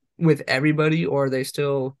with everybody, or are they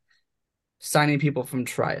still signing people from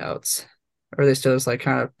tryouts? Or are they still just like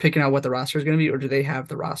kind of picking out what the roster is going to be, or do they have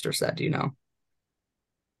the roster set? Do you know?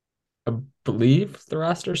 I believe the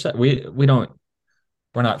roster set. We're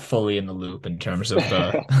not fully in the loop in terms of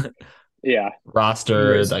the Yeah,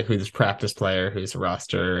 roster, like who's practice player, who's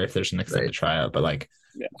roster, if there's an extended Right. tryout, but like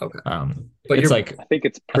yeah. Okay. it's But you're like I think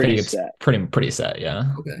it's I pretty think it's set. pretty set,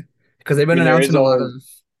 yeah. okay. Because they've been I mean, there announcing is a lot always of.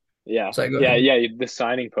 yeah, Sorry, go yeah, ahead. yeah. The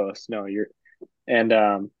signing post. No, you're and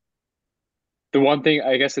the one thing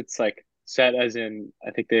I guess it's like set as in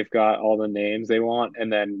I think they've got all the names they want,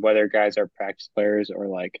 and then whether guys are practice players or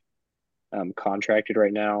like contracted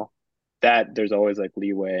right now, that there's always like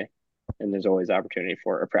leeway, and there's always opportunity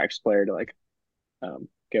for a practice player to like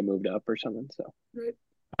get moved up or something. So Right.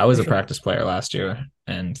 I was For a sure. practice player last year,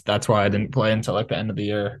 and that's why I didn't play until like the end of the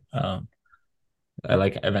year. I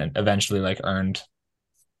like eventually like earned,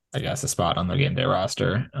 I guess, a spot on the game day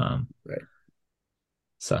roster. Right.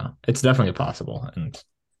 So it's definitely possible, and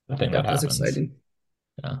I think Yep, that that's happens. exciting.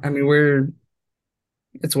 Yeah. I mean,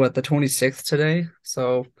 it's what, the 26th today?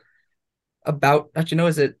 So actually, no,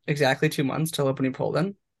 is it exactly 2 months till opening poll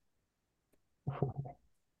then? I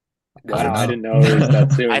don't wow, I know. didn't know it was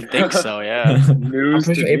that I soon. think so, yeah. I'm News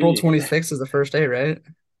pretty to sure April me. 26th is the first day, right?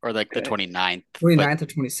 Or like the Okay. 29th. But 29th or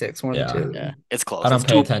 26th, one of the Yeah. two. yeah, it's I close. don't It's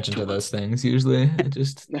pay two attention two to months. those things usually. I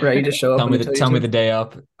just Right, you just show up and they tell you tell me to. the day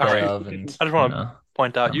up, All day right. of, and I just you want to know,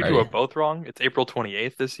 point out I'm you two are ready. both wrong. It's April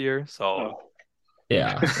 28th this year, so Oh,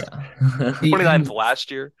 Yeah, yeah. See, 29th last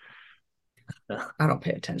year. I don't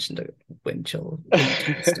pay attention to wind chill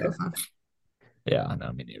stuff. Yeah,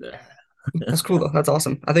 no, me neither. That's cool though. That's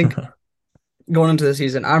awesome. I think going into the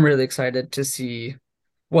season, I'm really excited to see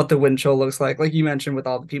what the wind chill looks like. Like you mentioned, with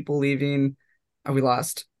all the people leaving, we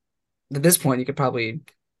lost. At this point, you could probably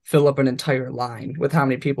fill up an entire line with how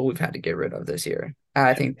many people we've had to get rid of this year. And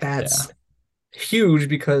I think Yeah. that's huge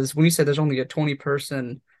because when you said there's only a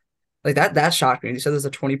 20-person, like that shocked me. You said there's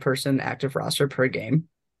a 20-person active roster per game.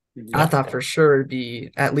 I yeah. thought for sure it'd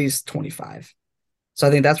be at least 25. So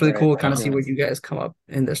I think that's really Right. cool to kind of Yeah. see what you guys come up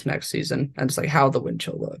in this next season and just like how the wind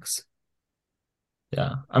chill looks.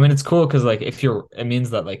 Yeah. I mean, it's cool because like it means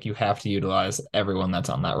that like you have to utilize everyone that's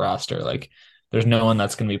on that roster. Like there's no one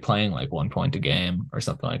that's going to be playing like 1 point a game or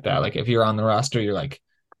something like that. Like if you're on the roster,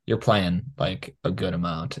 you're playing like a good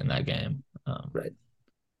amount in that game. Right.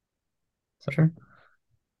 So Sure.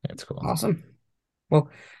 it's cool. Awesome. Well,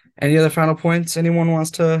 any other final points anyone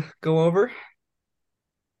wants to go over?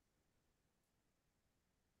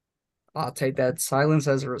 I'll take that silence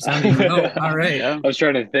as a resounding no. All right. Yeah. I was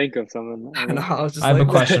trying to think of something. I know. I was just I have a like,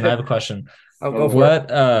 question. I have a question. I'll go Oh, for it. What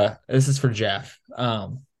this is for Jeff.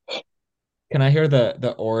 Can I hear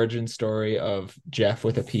the origin story of Jeff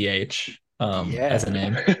with a PH as a Yeah.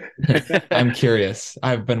 name? I'm curious.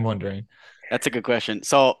 I've been wondering. That's a good question.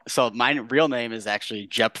 So my real name is actually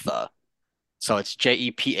Jephthah. So it's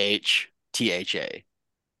Jephtha.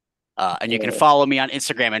 And you can follow me on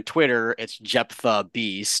Instagram and Twitter. It's Jephthah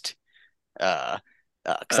Beast.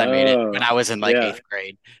 Because I made it when Oh, I was in like yeah. eighth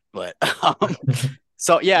grade. But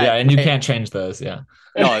so yeah, Yeah, and you can't change those. Yeah.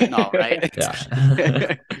 no, right?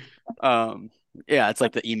 Yeah. Um, yeah, it's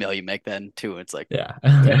like the email you make then too. It's like, Yeah.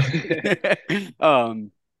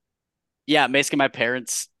 um, yeah, basically my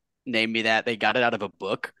parents named me that. They got it out of a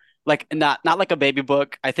book. Like not like a baby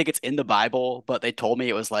book. I think it's in the Bible, but they told me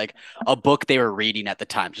it was like a book they were reading at the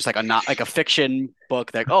time, just like a not like a fiction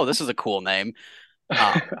book. Like, oh, this is a cool name.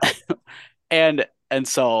 Um, and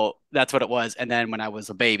so that's what it was. And then when I was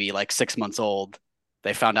a baby, like 6 months old,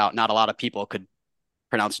 they found out not a lot of people could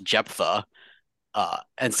pronounce Jephthah.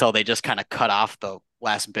 And so they just kind of cut off the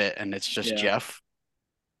last bit and it's just Yeah. Jeff.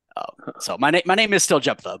 So my name is still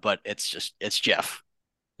Jephthah, but it's Jeff.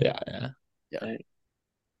 Yeah. Yeah. Yeah.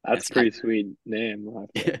 That's a pretty sweet name. I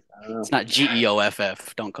don't know. It's not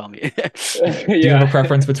GEOFF. Don't call me. Do you have a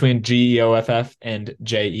preference between GEOFF and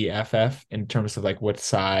JEFF in terms of like what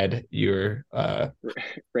side you're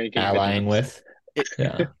Ranking allying with?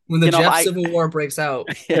 Yeah. When the Jeff Civil War breaks out,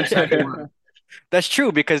 that's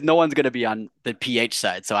true because no one's gonna be on the PH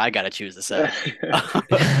side, so I gotta choose the side.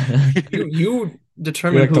 you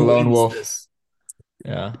determine You're like who the lone wins wolf. this.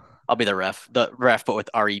 Yeah, I'll be the ref, but with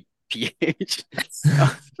REPH.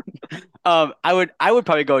 I would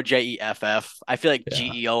probably go JEFF. I feel like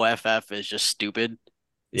GEOFF is just stupid.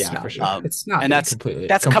 Yeah, for sure. It's not, and that's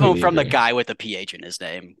coming from the guy with the PH in his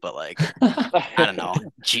name. But like, I don't know.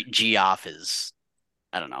 GOF is,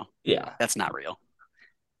 I don't know. Yeah, that's not real.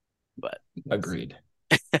 But agreed.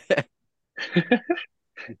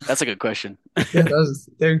 That's a good question. Yeah, that was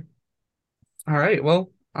there. All right. Well,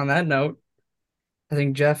 on that note, I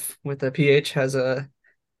think Jeff with the PH has a.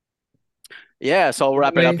 Yeah, so we'll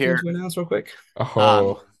wrap it up here. To announce real quick.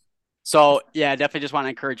 So yeah, definitely just want to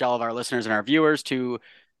encourage all of our listeners and our viewers to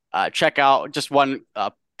check out just one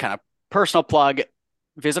kind of personal plug.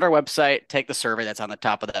 Visit our website, take the survey that's on the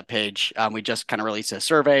top of that page. We just kind of released a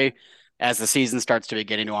survey as the season starts to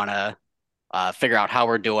begin. You want to figure out how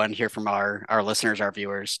we're doing, hear from our listeners, our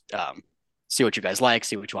viewers, see what you guys like,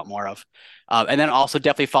 see what you want more of. And then also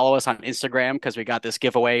definitely follow us on Instagram because we got this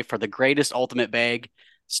giveaway for the greatest ultimate bag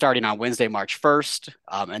starting on Wednesday, March 1st.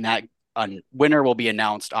 And that winner will be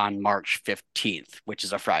announced on March 15th, which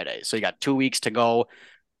is a Friday. So you got 2 weeks to go.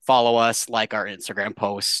 Follow us, like our Instagram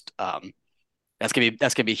post. That's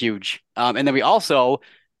gonna be huge. And then we also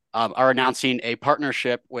are announcing a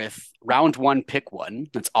partnership with Round One Pick One.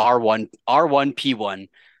 That's R1P1.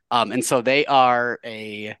 And so they are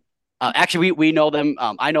actually we know them.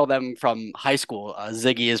 I know them from high school.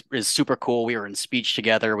 Ziggy is super cool. We were in speech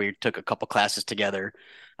together. We took a couple classes together.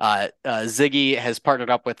 Ziggy has partnered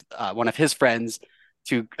up with one of his friends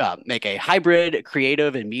to make a hybrid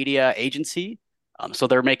creative and media agency. So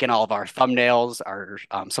they're making all of our thumbnails,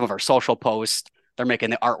 some of our social posts. They're making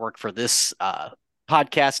the artwork for this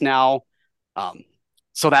podcast now.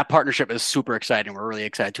 So that partnership is super exciting. We're really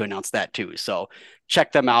excited to announce that too. So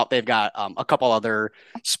check them out. They've got a couple other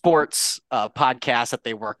sports podcasts that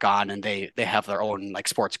they work on, and they have their own like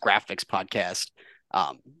sports graphics podcast.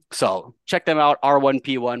 So check them out,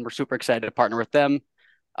 R1P1. We're super excited to partner with them.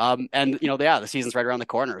 And the season's right around the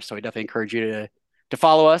corner. So we definitely encourage you to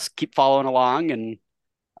follow us, keep following along, and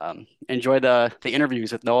enjoy the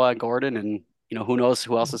interviews with Noah and Gordon, and who knows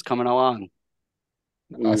who else is coming along.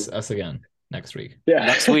 Us again next week. Yeah,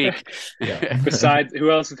 next week. Yeah. Besides, who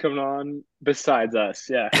else is coming on besides us?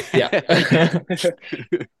 Yeah. Yeah.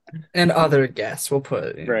 And other guests we'll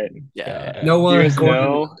put. Right. Yeah. Noah,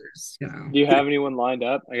 Gordon, others, Do you have anyone lined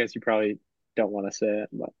up? I guess you probably don't want to say it,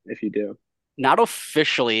 but if you do. Not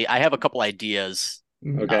officially. I have a couple ideas.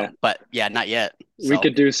 Okay. But yeah, not yet. So. We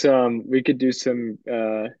could do some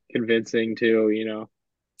convincing too,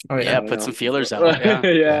 Oh yeah, put some feelers out.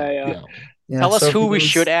 Yeah. Tell us who we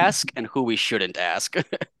should ask and who we shouldn't ask.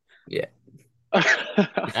 Yeah.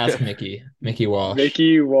 Ask Mickey Walsh.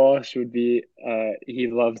 Mickey Walsh would be he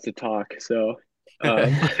loves to talk, so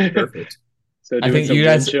perfect. So doing I think you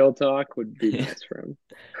guys chill talk would be nice for him.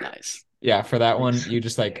 Nice. Yeah, for that one, you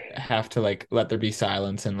just like have to like let there be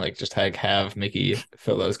silence and like just like have Mickey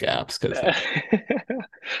fill those gaps because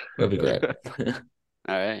that'd be great. All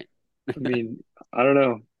right. I mean, I don't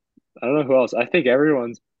know who else. I think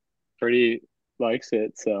everyone's pretty likes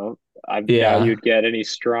it, so I doubt you'd get any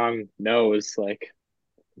strong no's. Like,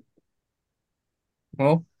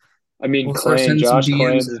 well, I mean, Josh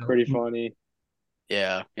Clans is pretty funny.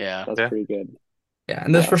 Yeah, that's pretty good. Yeah,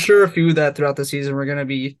 and there's for sure a few that throughout the season we're gonna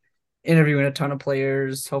be interviewing a ton of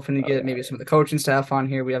players, hoping to get maybe some of the coaching staff on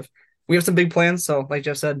here. We have some big plans. So, like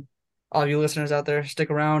Jeff said, all of you listeners out there, stick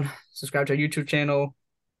around, subscribe to our YouTube channel,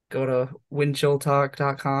 go to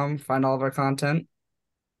windchilltalk.com, find all of our content.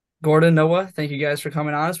 Gordon, Noah, thank you guys for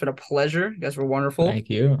coming on. It's been a pleasure. You guys were wonderful. Thank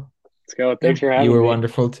you. Let's go. Thanks for having me. You were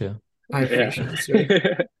wonderful too. I appreciate it,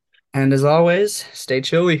 sir. And as always, stay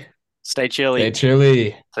chilly. Stay chilly. Stay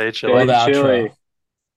chilly. Stay chilly. Stay chilly.